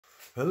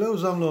Hello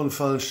Sammler und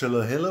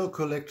Fallensteller, hello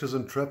collectors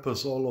and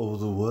trappers all over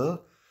the world.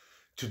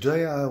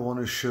 Today I want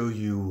to show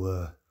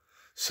you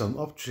some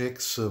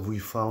objects we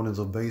found in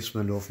the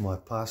basement of my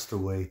passed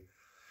away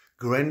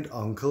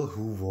granduncle,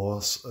 who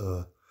was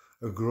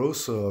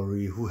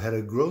who had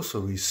a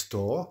grocery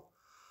store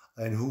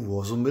and who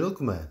was a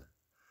milkman.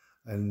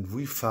 And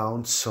we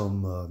found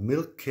some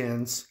milk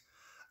cans,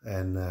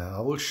 and I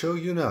will show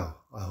you now.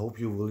 I hope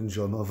you will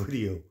enjoy my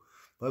video.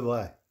 Bye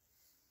bye.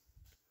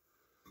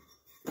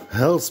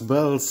 Hell's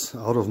bells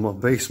out of my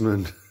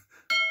basement.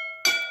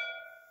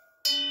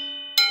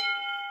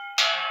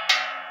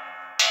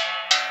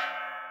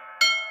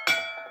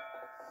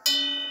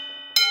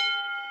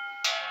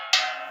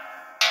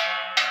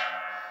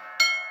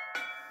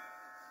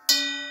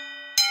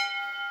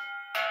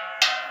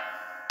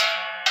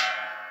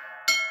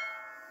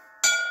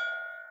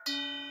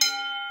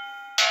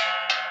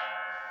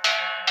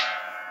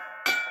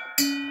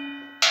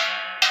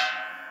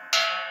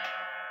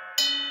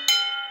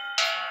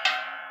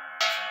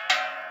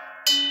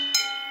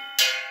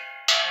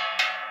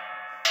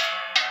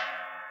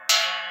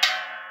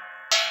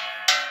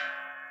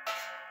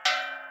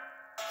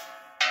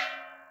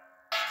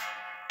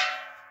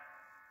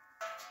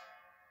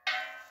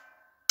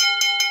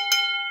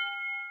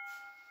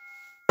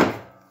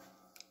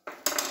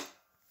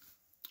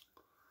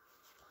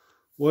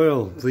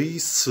 Well,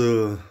 these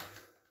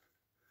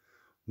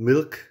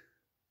milk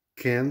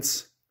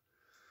cans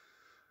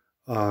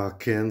are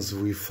cans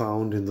we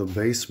found in the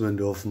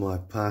basement of my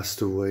passed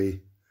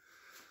away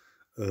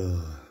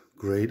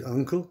great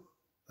uncle,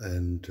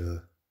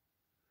 and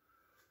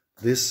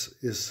this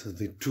is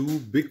the two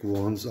big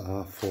ones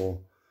are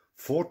for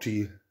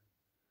 40,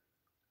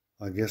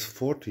 I guess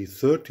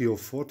 30 or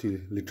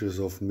 40 liters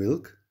of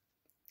milk,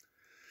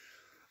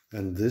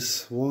 and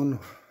this one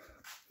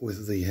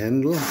with the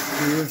handle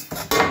here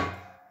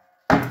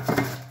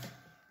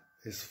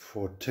is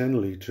for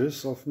 10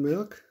 liters of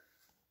milk,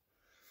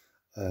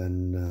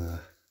 and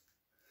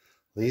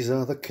these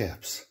are the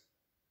caps.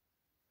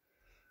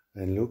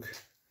 And look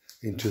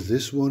into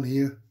this one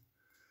here,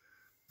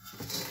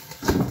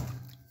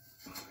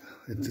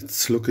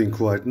 it's looking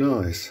quite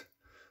nice.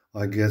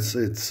 I guess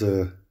it's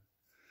in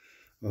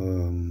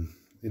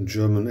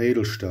German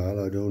Edelstahl,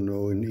 I don't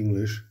know in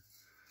English.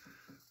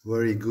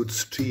 Very good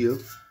steel.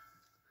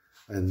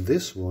 And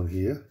this one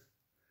here,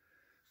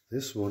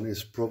 this one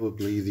is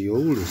probably the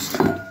oldest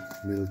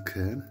milk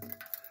can,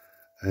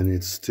 and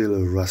it's still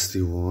a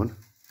rusty one.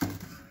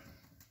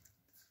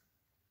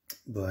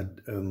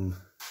 But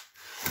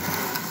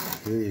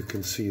here you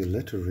can see a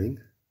lettering,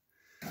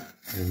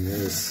 and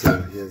there's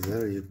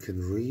there you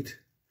can read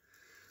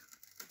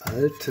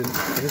Alten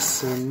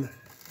Essen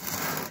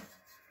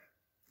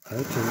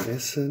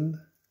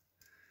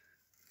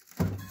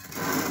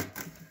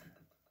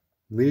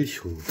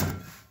Milchhof.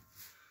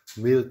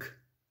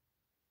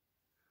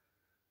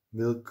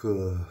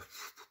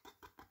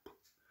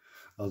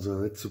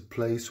 Also it's a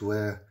place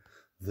where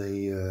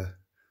they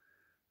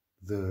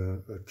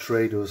the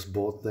traders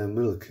bought their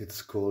milk.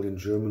 It's called in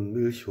German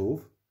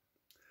Milchhof,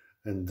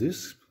 and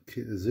this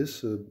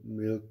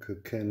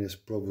milk can is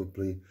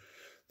probably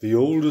the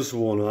oldest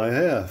one I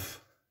have.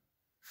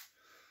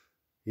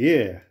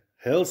 Yeah,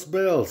 hell's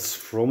bells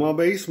from our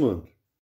basement.